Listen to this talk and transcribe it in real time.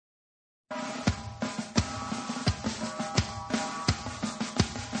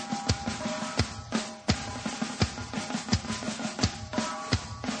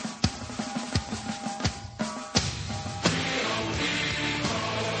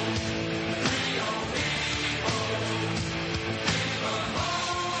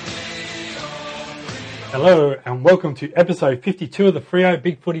Hello and welcome to episode 52 of the Freo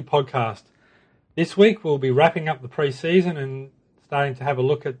Big Footy podcast. This week we'll be wrapping up the pre-season and starting to have a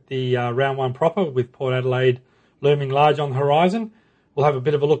look at the round one proper with Port Adelaide looming large on the horizon. We'll have a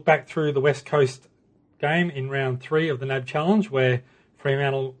bit of a look back through the West Coast game in round 3 of the NAB Challenge where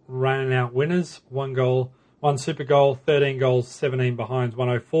Fremantle ran out winners, 1 goal, 1 super goal, 13 goals, 17 behinds,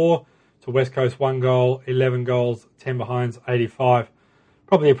 104 to West Coast 1 goal, 11 goals, 10 behinds, 85.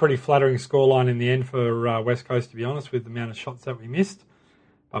 Probably a pretty flattering scoreline in the end for West Coast, to be honest, with the amount of shots that we missed.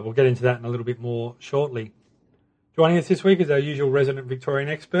 But we'll get into that in a little bit more shortly. Joining us this week is our usual resident Victorian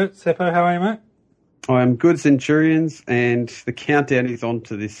expert. Seppo, how are you, mate? I'm good, Centurions, and the countdown is on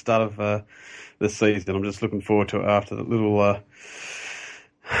to this start of the season. I'm just looking forward to it after the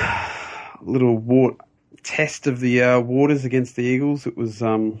little test of the waters against the Eagles. It was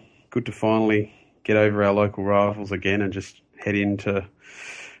good to finally get over our local rivals again and just head into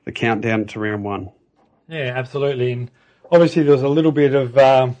the countdown to round 1. Yeah, absolutely. And obviously there was a little bit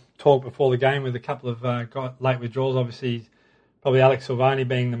of talk before the game with a couple of late withdrawals. Obviously, probably Alex Silvani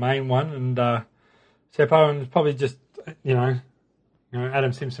being the main one. And Seppo, and probably just, you know,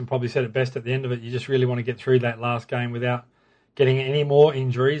 Adam Simpson probably said it best at the end of it. You just really want to get through that last game without getting any more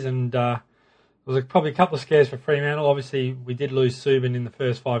injuries. And there was probably a couple of scares for Fremantle. Obviously, we did lose Subin in the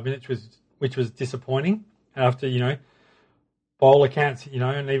first 5 minutes, which was disappointing after, bowler counts,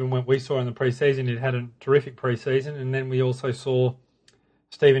 and even when we saw in the pre-season, it had a terrific pre-season. And then we also saw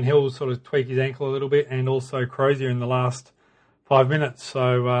Stephen Hill sort of tweak his ankle a little bit and also Crozier in the last 5 minutes,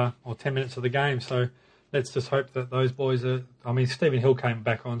 or 10 minutes of the game. So let's just hope that those boys Stephen Hill came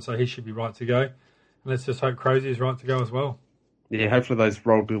back on, so he should be right to go. And let's just hope Crozier is right to go as well. Yeah, hopefully those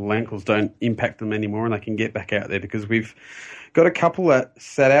rolled little ankles don't impact them anymore and they can get back out there, because we've got a couple that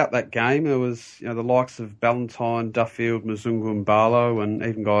sat out that game. There was the likes of Ballantyne, Duffield, Mzungu and Barlow, and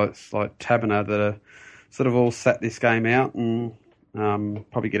even guys like Taberner that are sort of all sat this game out and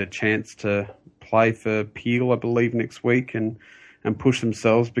probably get a chance to play for Peel, I believe, next week and push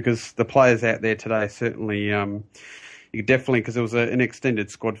themselves, because the players out there today certainly... you definitely, because it was an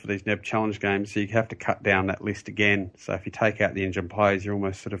extended squad for these NAB Challenge games, so you have to cut down that list again. So if you take out the injured players, you're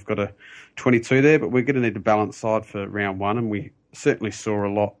almost sort of got a 22 there, but we're going to need a balanced side for round 1, and we certainly saw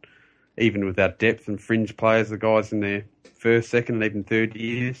a lot, even with our depth and fringe players, the guys in their first, second and even third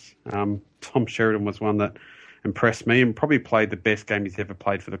years. Tom Sheridan was one that impressed me and probably played the best game he's ever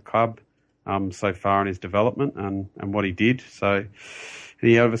played for the club so far in his development and what he did. So...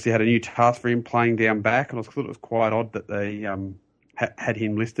 he obviously had a new task for him playing down back, and I thought it was quite odd that they had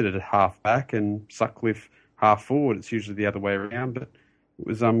him listed at a half back and Sutcliffe half forward. It's usually the other way around, but it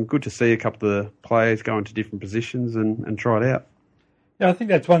was good to see a couple of the players go into different positions and try it out. Yeah, I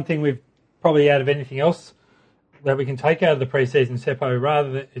think that's one thing we've probably, out of anything else, that we can take out of the pre-season,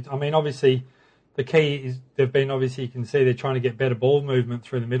 Seppo, obviously the key is you can see they're trying to get better ball movement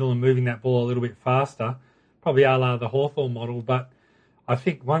through the middle and moving that ball a little bit faster, probably a la the Hawthorn model, but I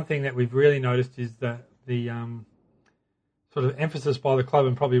think one thing that we've really noticed is that the sort of emphasis by the club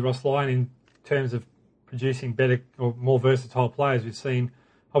and probably Ross Lyon in terms of producing better or more versatile players. We've seen,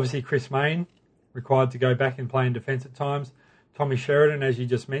 obviously, Chris Mayne required to go back and play in defence at times. Tommy Sheridan, as you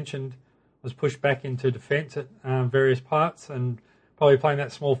just mentioned, was pushed back into defence at various parts and probably playing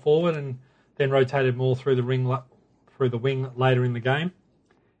that small forward, and then rotated more through the wing later in the game.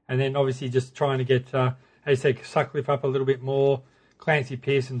 And then obviously just trying to get, as you said, Sutcliffe up a little bit more. Clancy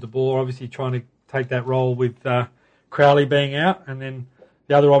Pearce and De Boer obviously trying to take that role with Crowley being out. And then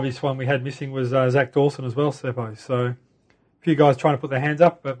the other obvious one we had missing was Zach Dawson as well, Seppo. So a few guys trying to put their hands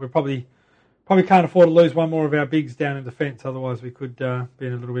up, but we probably can't afford to lose one more of our bigs down in defence. Otherwise we could be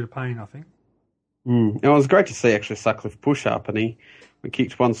in a little bit of pain, I think. It was great to see actually Sutcliffe push up, and we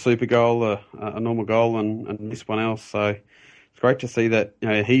kicked one super goal, a normal goal, and this one else. So it's great to see that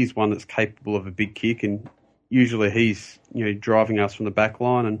he's one that's capable of a big kick, and usually he's driving us from the back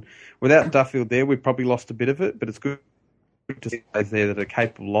line, and without Duffield there, we've probably lost a bit of it, but it's good to see guys there that are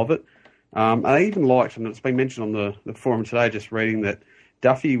capable of it. I even liked, and it's been mentioned on the forum today, just reading that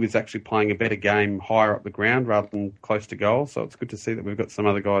Duffy was actually playing a better game higher up the ground rather than close to goal, so it's good to see that we've got some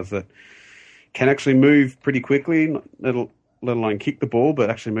other guys that can actually move pretty quickly, let alone kick the ball, but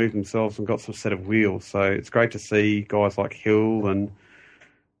actually move themselves and got some set of wheels. So it's great to see guys like Hill and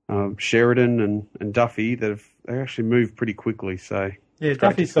Sheridan and Duffy they actually move pretty quickly. So yeah,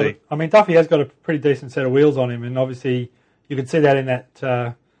 Duffy has got a pretty decent set of wheels on him, and obviously you could see that in that.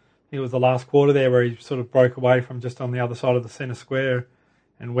 I think it was the last quarter there where he sort of broke away from just on the other side of the centre square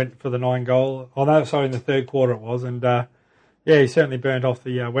and went for the 9 goal. Oh no, sorry, in the third quarter it was, and he certainly burned off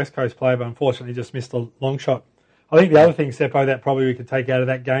the West Coast player, but unfortunately just missed a long shot. I think the other thing, Seppo, that probably we could take out of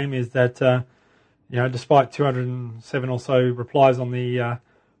that game is that despite 207 or so replies on the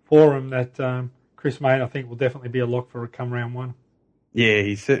forum, that Chris Mayne, I think, will definitely be a lock for come round one. Yeah,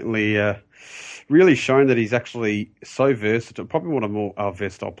 he's certainly really shown that he's actually so versatile. Probably one of the more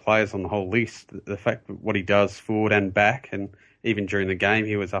versatile players on the whole list. The fact that what he does forward and back, and even during the game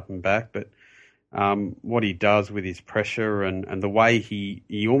he was up and back, but what he does with his pressure and the way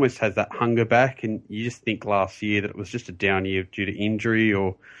he almost has that hunger back, and you just think last year that it was just a down year due to injury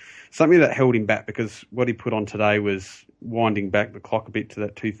or something that held him back, because what he put on today was winding back the clock a bit to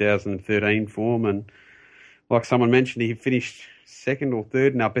that 2013 form. And like someone mentioned, he finished second or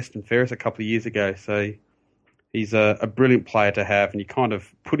third in our best and fairest a couple of years ago. So he's a brilliant player to have, and you kind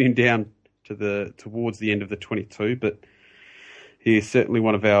of put him down towards the end of the 22, but he is certainly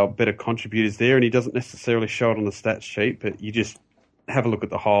one of our better contributors there, and he doesn't necessarily show it on the stats sheet, but you just have a look at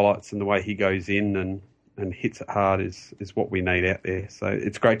the highlights, and the way he goes in and hits it hard is what we need out there. So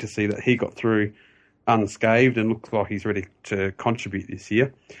it's great to see that he got through unscathed and looks like he's ready to contribute this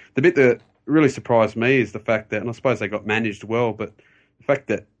year. The bit that really surprised me is the fact that, and I suppose they got managed well, but the fact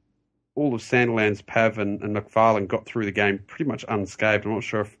that all of Sandilands, Pav and McFarlane got through the game pretty much unscathed. I'm not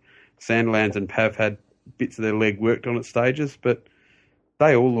sure if Sandilands and Pav had bits of their leg worked on at stages, but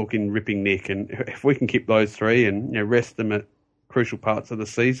they all look in ripping nick, and if we can keep those three and rest them at crucial parts of the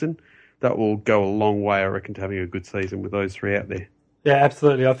season, that will go a long way, I reckon, to having a good season with those three out there. Yeah,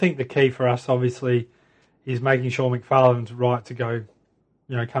 absolutely. I think the key for us, obviously, is making sure McFarlane's right to go,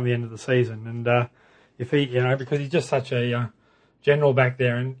 come the end of the season. And if he, because he's just such a general back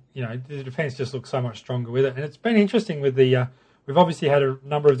there, and, the defence just looks so much stronger with it. And it's been interesting with we've obviously had a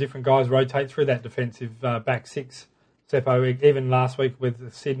number of different guys rotate through that defensive back six, Seppo, even last week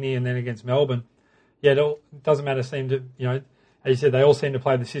with Sydney and then against Melbourne. Yeah, it doesn't matter, seem to, as you said, they all seem to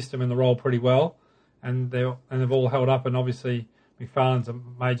play the system and the role pretty well, and they've all held up, and obviously McFarlane's a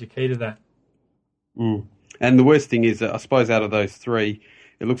major key to that. Mm. And the worst thing is that I suppose out of those three,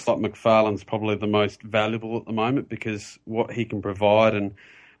 it looks like McFarlane's probably the most valuable at the moment, because what he can provide and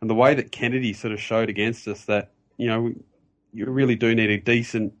the way that Kennedy sort of showed against us that, you really do need a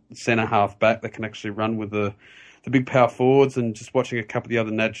decent centre half back that can actually run with the big power forwards. And just watching a couple of the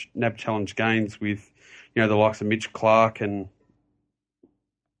other NAB Challenge games with, the likes of Mitch Clark and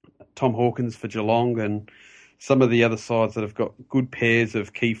Tom Hawkins for Geelong and some of the other sides that have got good pairs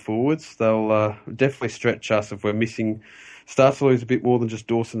of key forwards, they'll definitely stretch us if we're missing. Start to lose a bit more than just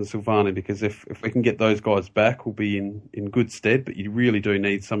Dawson and Silvani, because if we can get those guys back, we'll be in good stead. But you really do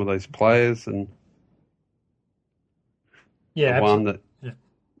need some of those players, and one that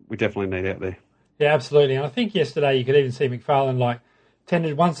we definitely need out there. Yeah, absolutely. And I think yesterday you could even see McFarlane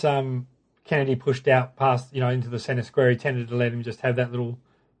tended, once Kennedy pushed out past, into the centre square, he tended to let him just have that little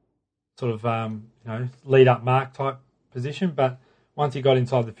sort of, lead up mark type position. But once he got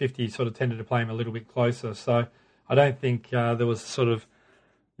inside the 50, he sort of tended to play him a little bit closer. So I don't think there was sort of,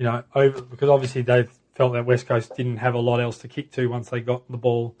 over, because obviously they felt that West Coast didn't have a lot else to kick to once they got the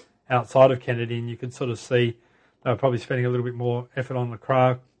ball outside of Kennedy, and you could sort of see they were probably spending a little bit more effort on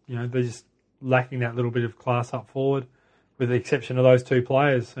Lecrae. They're just lacking that little bit of class up forward, with the exception of those two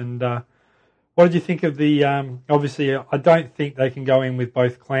players. And what did you think of the, obviously, I don't think they can go in with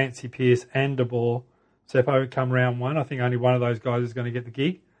both Clancy, Pearce and De Boer, Seppo, come round one. I think only one of those guys is going to get the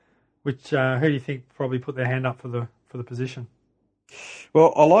gig. Which, who do you think probably put their hand up for the position?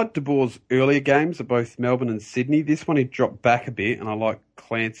 Well, I liked De Boer's earlier games at both Melbourne and Sydney. This one he dropped back a bit, and I like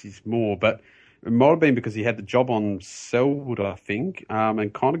Clancy's more, but it might have been because he had the job on Selwood, I think,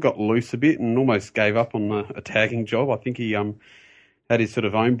 and kind of got loose a bit and almost gave up on a tagging job. I think he had his sort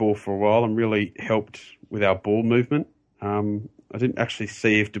of own ball for a while and really helped with our ball movement. I didn't actually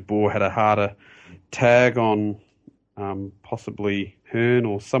see if De Boer had a harder tag on possibly Hearn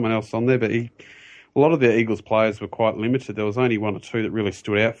or someone else on there, but a lot of the Eagles players were quite limited. There was only one or two that really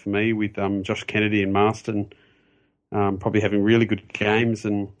stood out for me, with Josh Kennedy and Marston probably having really good games,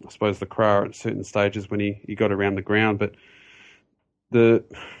 and I suppose Lecrae at certain stages when he got around the ground. But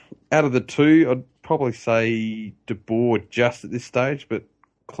out of the two, I'd probably say De Boer just at this stage, but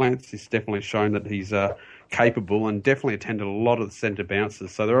Clancy's definitely shown that he's capable and definitely attended a lot of the centre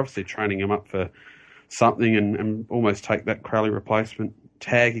bounces. So they're obviously training him up for something and almost take that Crowley replacement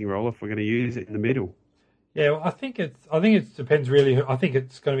tagging role if we're going to use it in the middle. Yeah, well, I think it depends really. I think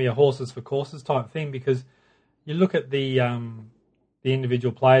it's going to be a horses for courses type thing, because you look at the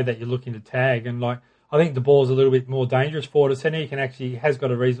individual player that you're looking to tag, and I think De Boer's a little bit more dangerous forward. He has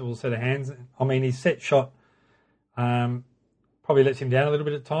got a reasonable set of hands. I mean, his set shot probably lets him down a little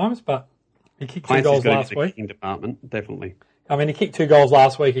bit at times, but he kicked 2 goals last week. Kicking department, definitely. I mean, he kicked 2 goals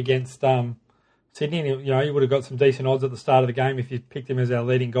last week against Sydney, and he would have got some decent odds at the start of the game if you picked him as our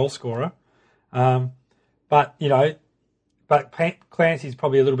leading goal scorer. But Clancy's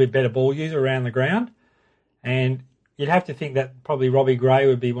probably a little bit better ball user around the ground, and you'd have to think that probably Robbie Gray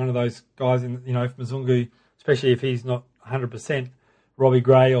would be one of those guys if Mzungu, especially if he's not 100%, Robbie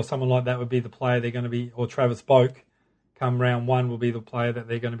Gray or someone like that would be the player they're going to be, or Travis Boak, come round one, will be the player that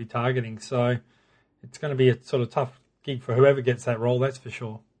they're going to be targeting. So it's going to be a sort of tough gig for whoever gets that role, that's for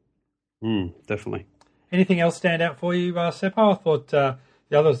sure. Definitely. Anything else stand out for you, Seppo? I thought the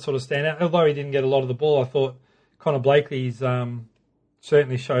other sort of stand out, although he didn't get a lot of the ball, I thought Connor Blakely's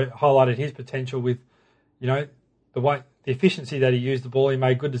certainly highlighted his potential with, the efficiency that he used the ball. He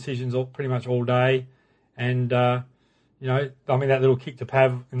made good decisions pretty much all day. And, that little kick to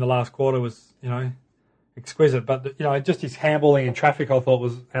Pav in the last quarter was, exquisite. But, just his handballing in traffic I thought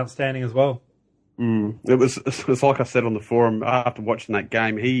was outstanding as well. It was like I said on the forum after watching that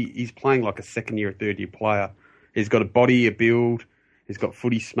game, he's playing like a second-year or third-year player. He's got a body, a build, he's got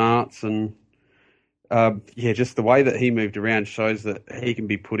footy smarts, and just the way that he moved around shows that he can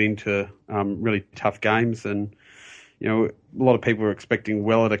be put into really tough games. And, a lot of people were expecting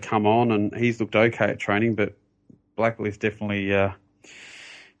Weller to come on, and he's looked okay at training, but Blakely's definitely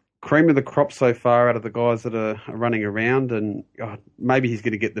cream of the crop so far out of the guys that are running around. And maybe he's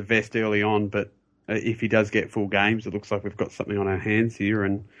going to get the vest early on, but if he does get full games, it looks like we've got something on our hands here.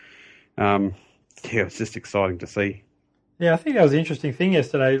 And, it's just exciting to see. Yeah, I think that was an interesting thing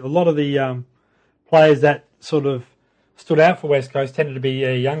yesterday. A lot of the players that sort of stood out for West Coast tended to be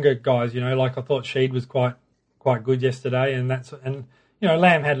younger guys. Like I thought Sheed was quite good yesterday, and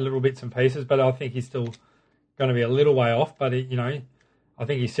Lamb had little bits and pieces, but I think he's still going to be a little way off. But I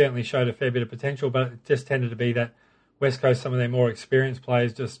think he certainly showed a fair bit of potential. But it just tended to be that West Coast, some of their more experienced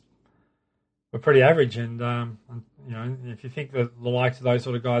players, just were pretty average. And if you think that the likes of those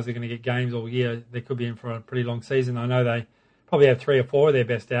sort of guys are going to get games all year, they could be in for a pretty long season. I know they probably have 3 or 4 of their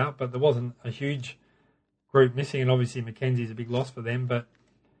best out, but there wasn't a huge group missing, and obviously Mackenzie's a big loss for them. But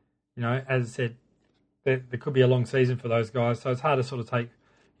as I said, there could be a long season for those guys, so it's hard to sort of take.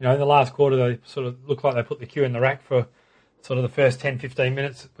 In the last quarter, they sort of looked like they put the cue in the rack for sort of the first 10, 15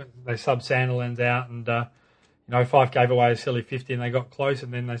 minutes. They subbed Sandilands out, and Fife gave away a silly 50, and they got close,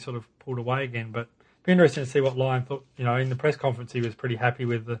 and then they sort of pulled away again. But it'd be interesting to see what Lyon thought. In the press conference, he was pretty happy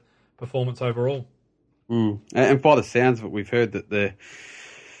with the performance overall. And by the sounds of it, we've heard that the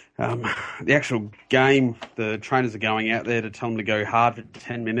actual game, the trainers are going out there to tell them to go hard for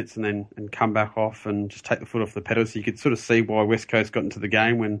 10 minutes and come back off and just take the foot off the pedal. So you could sort of see why West Coast got into the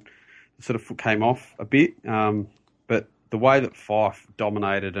game when the sort of foot came off a bit. But the way that Fife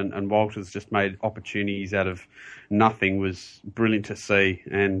dominated and Walters just made opportunities out of nothing was brilliant to see.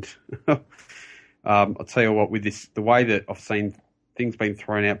 And I'll tell you what, with this, the way that I've seen things being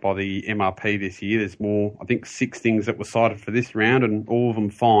thrown out by the MRP this year, there's more, I think 6 things that were cited for this round, and all of them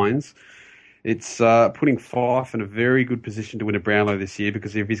fines. It's putting Fife in a very good position to win a Brownlow this year,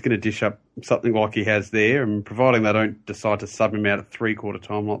 because if he's going to dish up something like he has there, and providing they don't decide to sub him out at 3/4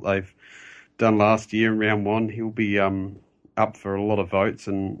 time like they've done last year in round 1, he'll be up for a lot of votes,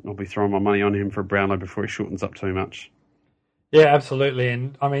 and I'll be throwing my money on him for a Brownlow before he shortens up too much. Yeah, absolutely.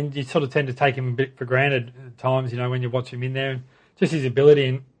 And I mean, you sort of tend to take him a bit for granted at times, when you watch him in there, and just his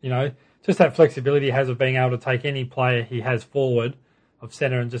ability and, just that flexibility he has of being able to take any player he has forward of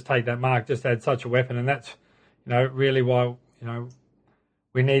centre and just take that mark, just add such a weapon. And that's, really why,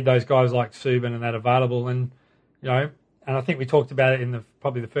 we need those guys like Subin and that available. And, and I think we talked about it in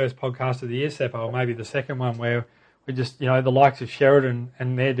probably the first podcast of the year, Seppo, or maybe the second one, where we just, the likes of Sheridan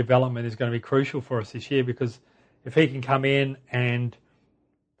and their development is going to be crucial for us this year, because if he can come in and,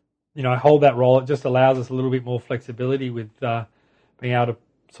 hold that role, it just allows us a little bit more flexibility with being able to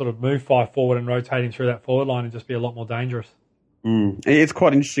sort of move Fife forward and rotating through that forward line and just be a lot more dangerous. It's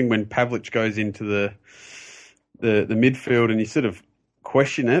quite interesting when Pavlich goes into the midfield, and you sort of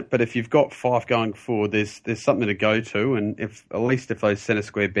question it, but if you've got Fife going forward, there's something to go to, and at least if those centre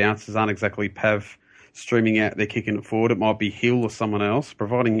square bounces aren't exactly Pav streaming out there kicking it forward, it might be Hill or someone else.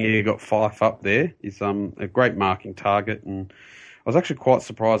 Providing you got Fife up there is a great marking target. And I was actually quite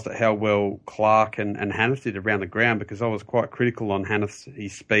surprised at how well Clark and Hanneth did around the ground, because I was quite critical on Hanneth's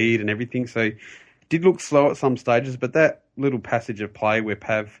his speed and everything. So it did look slow at some stages, but that little passage of play where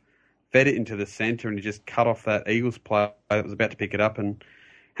Pav fed it into the centre and he just cut off that Eagles player that was about to pick it up, and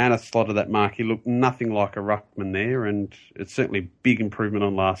Hanneth slotted that mark. He looked nothing like a ruckman there, and it's certainly a big improvement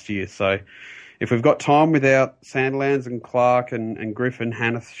on last year. So if we've got time without Sandilands and Clark and Griffin,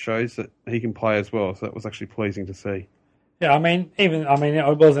 Hanneth shows that he can play as well. So that was actually pleasing to see. Yeah,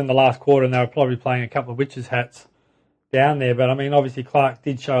 it was in the last quarter, and they were probably playing a couple of witches' hats down there. But obviously Clark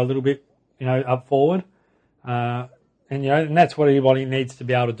did show a little bit, up forward, And and that's what he needs to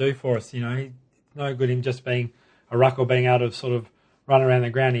be able to do for us. He's no good in just being a ruck or being able to sort of run around the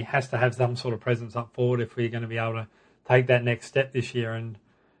ground. He has to have some sort of presence up forward if we're going to be able to take that next step this year. And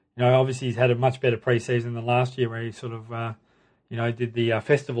obviously he's had a much better pre-season than last year, where he sort of did the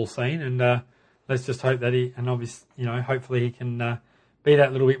festival scene. And let's just hope that hopefully he can be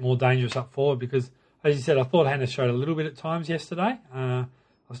that little bit more dangerous up forward, because, as you said, I thought Hannah showed a little bit at times yesterday. I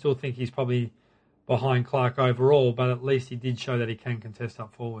still think he's probably behind Clark overall, but at least he did show that he can contest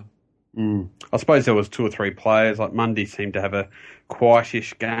up forward. I suppose there was 2 or 3 players, like Mundy seemed to have a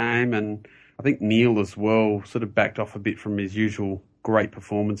quietish game, and I think Neil as well sort of backed off a bit from his usual great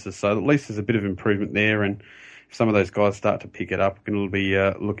performances. So at least there's a bit of improvement there, and if some of those guys start to pick it up, it'll be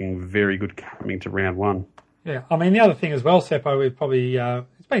looking very good coming to round 1. Yeah, I mean, the other thing as well, Seppo, we've probably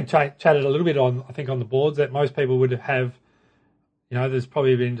it's been chatted a little bit on the boards, that most people would have. There's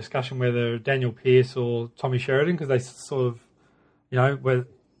probably been discussion whether Daniel Pearce or Tommy Sheridan, because they sort of, were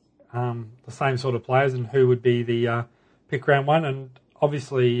the same sort of players, and who would be the pick round 1. And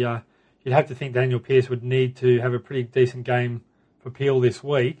obviously, you'd have to think Daniel Pearce would need to have a pretty decent game for Peel this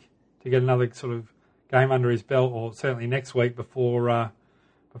week to get another sort of game under his belt, or certainly next week before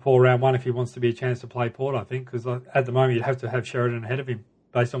round 1, if he wants to be a chance to play Port, I think, because at the moment you'd have to have Sheridan ahead of him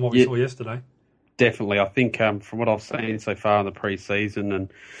based on what we saw yesterday. Definitely. I think from what I've seen so far in the pre-season,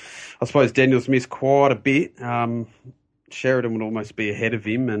 and I suppose Daniel's missed quite a bit, Sheridan would almost be ahead of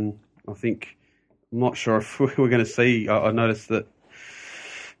him, and I think, I'm not sure if we're going to see, I noticed that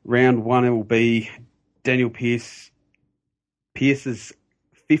round 1 it will be Daniel Pearce's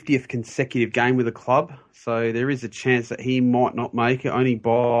 50th consecutive game with the club, so there is a chance that he might not make it, only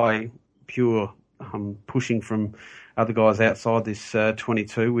by pure pushing from other guys outside this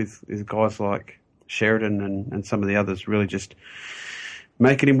 22 with guys like Sheridan and some of the others really just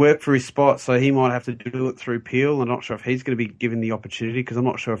making him work for his spot. So he might have to do it through Peel. I'm not sure if he's going to be given the opportunity, because I'm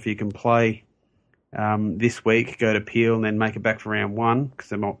not sure if he can play this week, go to Peel and then make it back for round 1, because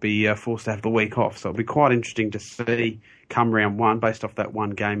they might be forced to have the week off. So it'll be quite interesting to see come round 1 based off that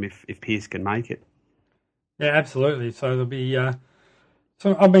one game if Pearce can make it. Yeah, absolutely. So there'll be...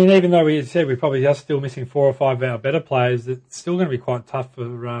 So, I mean, even though we said we probably are still missing 4 or 5 of our better players, it's still going to be quite tough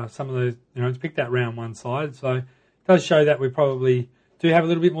for some of those, to pick that round 1 side. So it does show that we probably do have a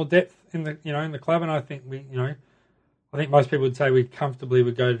little bit more depth in the, in the club. And I think I think most people would say we comfortably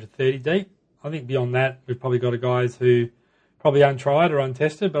would go to 30 deep. I think beyond that, we've probably got guys who probably untried or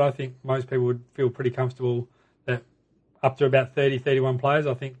untested, but I think most people would feel pretty comfortable that up to about 30, 31 players,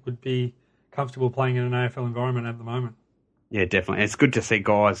 I think would be comfortable playing in an AFL environment at the moment. Yeah, definitely. It's good to see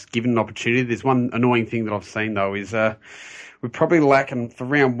guys given an opportunity. There's one annoying thing that I've seen, though, is we're probably lacking for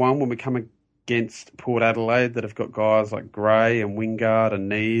round 1 when we come against Port Adelaide, that have got guys like Gray and Wingard and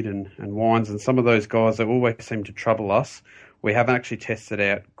Need and Wines, and some of those guys that always seem to trouble us. We haven't actually tested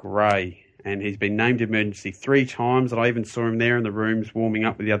out Gray, and he's been named emergency 3 times, and I even saw him there in the rooms warming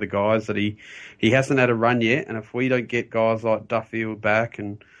up with the other guys, that he hasn't had a run yet. And if we don't get guys like Duffield back,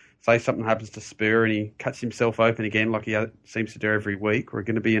 and say something happens to Spur and he cuts himself open again like he seems to do every week, we're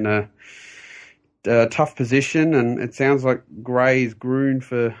going to be in a tough position. And it sounds like Gray's groomed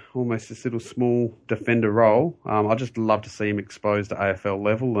for almost this little small defender role. I just love to see him exposed to AFL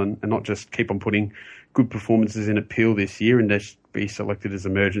level and not just keep on putting good performances in at Peel this year and just be selected as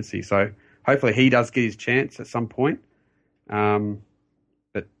emergency. So hopefully he does get his chance at some point.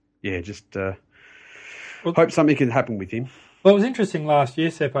 But yeah, just hope something can happen with him. Well, it was interesting last year,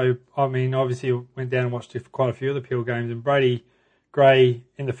 Seppo. I mean, obviously, went down and watched quite a few of the Peel games, and Brady Gray,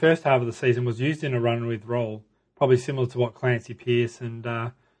 in the first half of the season, was used in a run-with role, probably similar to what Clancy Pearce and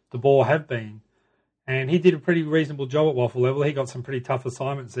De Boer have been. And he did a pretty reasonable job at Waffle level. He got some pretty tough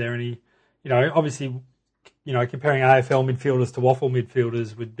assignments there, and he, obviously, comparing AFL midfielders to Waffle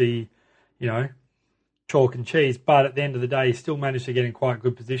midfielders would be, chalk and cheese. But at the end of the day, he still managed to get in quite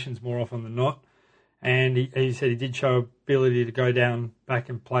good positions more often than not. And he said he did show ability to go down back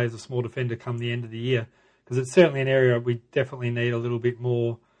and play as a small defender come the end of the year, because it's certainly an area we definitely need a little bit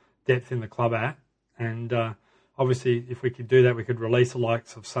more depth in the club at. And obviously, if we could do that, we could release the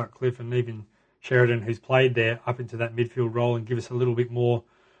likes of Sutcliffe and even Sheridan, who's played there, up into that midfield role and give us a little bit more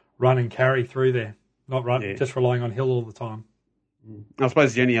run and carry through there, not just relying on Hill all the time. I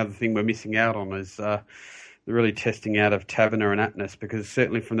suppose the only other thing we're missing out on is the really testing out of Taverner and Atnas, because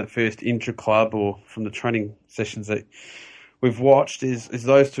certainly from that first intra-club or from the training sessions that we've watched, is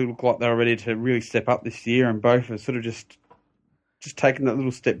those two look like they're ready to really step up this year, and both have sort of just taken that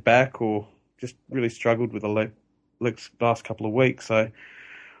little step back or just really struggled with the last couple of weeks. So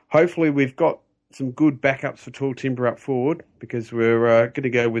hopefully we've got some good backups for Tall Timber up forward because we're going to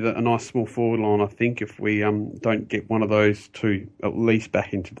go with a nice small forward line, I think, if we don't get one of those two at least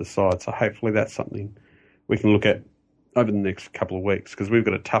back into the side. So hopefully that's something we can look at over the next couple of weeks because we've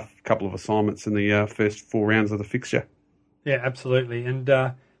got a tough couple of assignments in the first 4 rounds of the fixture. Yeah, absolutely. And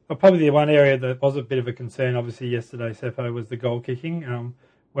probably the one area that was a bit of a concern, obviously, yesterday, Seppo, was the goal kicking.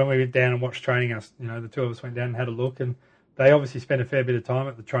 When we went down and watched training, the two of us went down and had a look, and they obviously spent a fair bit of time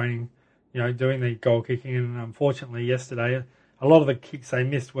at the training, doing the goal kicking. And unfortunately, yesterday, a lot of the kicks they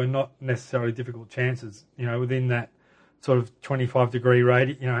missed were not necessarily difficult chances, within that sort of 25-degree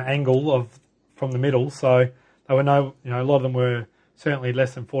angle from the middle. So they were a lot of them were certainly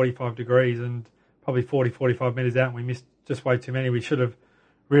less than 45 degrees and probably 40, 45 metres out, and we missed just way too many. We should have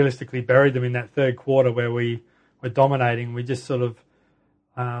realistically buried them in that third quarter where we were dominating. We just sort of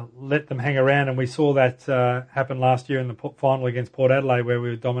let them hang around, and we saw that happen last year in the final against Port Adelaide where we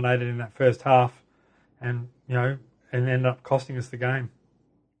were dominated in that first half and ended up costing us the game.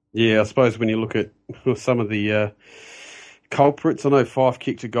 Yeah, I suppose when you look at some of the culprits, I know Fife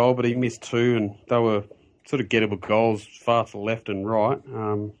kicked a goal, but he missed 2, and they were sort of gettable goals far to the left and right.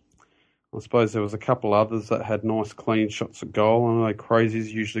 I suppose there was a couple others that had nice clean shots at goal. I know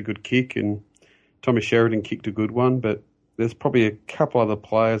Crazy's usually a good kick, and Tommy Sheridan kicked a good one, but there's probably a couple other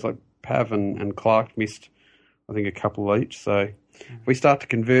players like Pav and Clark missed, I think, a couple each. So if we start to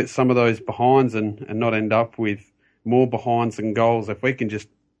convert some of those behinds and not end up with more behinds than goals, if we can just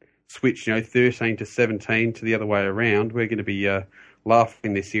switch 13 to 17 to the other way around, we're going to be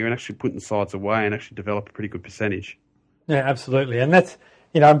laughing this year and actually putting sides away and actually develop a pretty good percentage. Yeah, absolutely. And that's,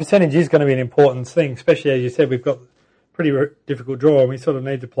 percentage is going to be an important thing, especially as you said, we've got a pretty difficult draw and we sort of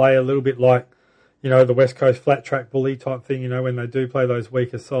need to play a little bit like, the West Coast flat track bully type thing, when they do play those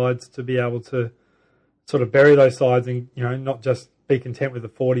weaker sides to be able to sort of bury those sides and, not just be content with a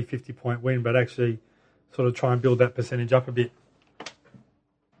 40, 50 point win, but actually sort of try and build that percentage up a bit.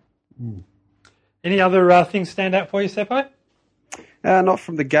 Any other things stand out for you, Seppo? Not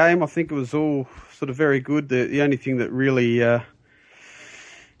from the game. I think it was all sort of very good. The only thing that really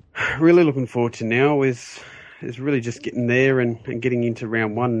looking forward to now is really just getting there and getting into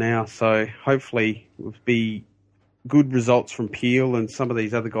round 1 now. So hopefully will be good results from Peel and some of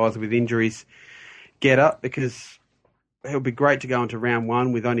these other guys with injuries get up, because it'll be great to go into round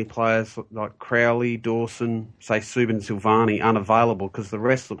 1 with only players like Crowley, Dawson, say Subin Silvani unavailable, because the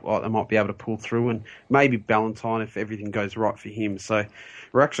rest look like they might be able to pull through, and maybe Ballantyne if everything goes right for him. So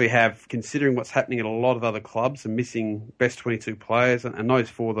we actually considering what's happening at a lot of other clubs and missing best 22 players, and those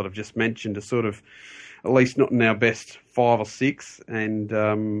 4 that I've just mentioned are sort of at least not in our best 5 or 6.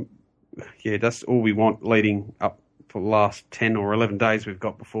 And that's all we want leading up for the last 10 or 11 days we've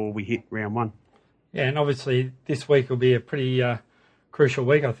got before we hit round 1. Yeah, and obviously this week will be a pretty crucial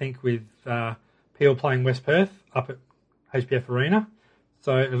week, I think, with Peel playing West Perth up at HBF Arena.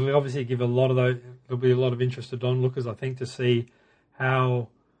 So it'll obviously give there'll be a lot of interest to onlookers, I think, to see how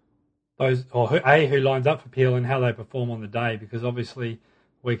who lines up for Peel and how they perform on the day, because obviously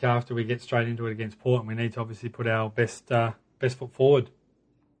week after we get straight into it against Port, and we need to obviously put our best foot forward.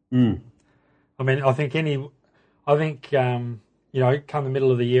 Mm. I mean, I think come the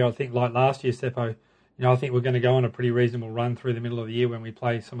middle of the year, I think like last year, Seppo, I think we're going to go on a pretty reasonable run through the middle of the year when we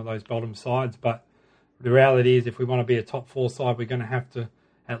play some of those bottom sides. But the reality is, if we want to be a top 4 side, we're going to have to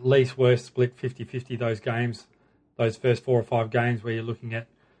at least worst split 50-50 those games, those first 4 or 5 games where you're looking at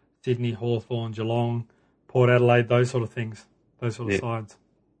Sydney, Hawthorn, Geelong, Port Adelaide, those sort of things, those sort of sides.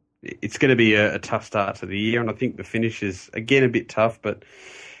 It's going to be a tough start to the year, and I think the finish is, again, a bit tough, but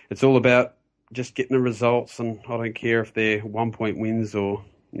it's all about just getting the results, and I don't care if they're 1-point wins or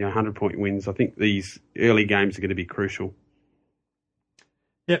 100-point wins. I think these early games are going to be crucial.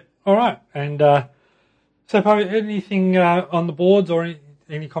 Yep. All right. And Seppo, anything on the boards or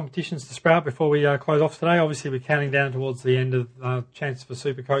any competitions to sprout before we close off today? Obviously, we're counting down towards the end of chances for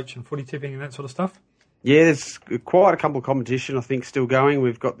Supercoach and footy tipping and that sort of stuff. Yeah, there's quite a couple of competition, I think, still going.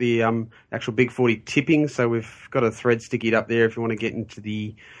 We've got the actual Big 40 tipping, so we've got a thread sticking up there if you want to get into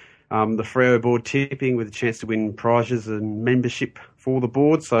the Freo board tipping with a chance to win prizes and membership for the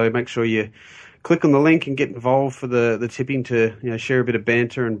board. So make sure you click on the link and get involved for the tipping to share a bit of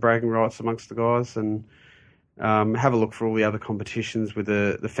banter and bragging rights amongst the guys, and have a look for all the other competitions with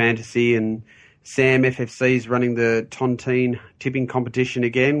the fantasy. And Sam FFC is running the Tontine tipping competition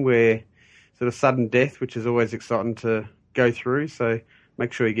again, where sort of sudden death, which is always exciting to go through. So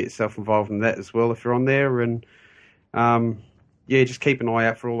make sure you get yourself involved in that as well if you're on there. And just keep an eye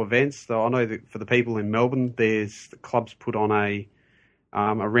out for all events. So I know that for the people in Melbourne, the club's put on a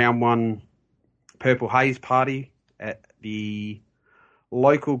round 1 Purple Haze party at the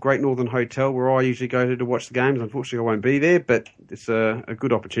local Great Northern Hotel where I usually go to watch the games. Unfortunately, I won't be there, but it's a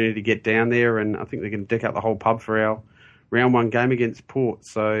good opportunity to get down there, and I think they're going to deck out the whole pub for our round 1 game against Port.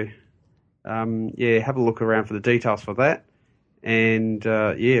 So, have a look around for the details for that. And,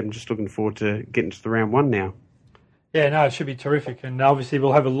 I'm just looking forward to getting to the round 1 now. Yeah, no, it should be terrific. And obviously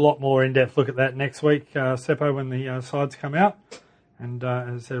we'll have a lot more in-depth look at that next week, Seppo, when the sides come out. And as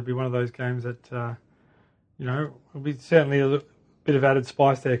I said, it'll be one of those games that, will be certainly a bit of added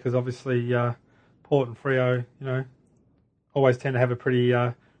spice there because obviously Port and Freo, always tend to have a pretty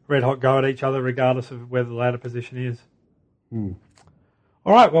red-hot go at each other regardless of where the ladder position is.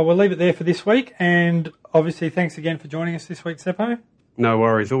 All right, well, we'll leave it there for this week. And obviously, thanks again for joining us this week, Seppo. No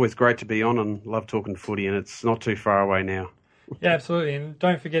worries. Always great to be on and love talking footy, and it's not too far away now. Yeah, absolutely. And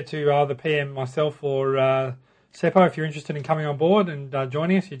don't forget to either PM myself or Seppo if you're interested in coming on board and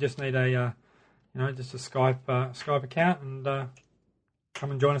joining us. You just need a Skype account and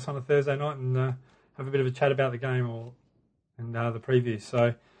come and join us on a Thursday night and have a bit of a chat about the game and the previews.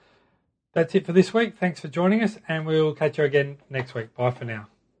 So that's it for this week. Thanks for joining us, and we'll catch you again next week. Bye for now.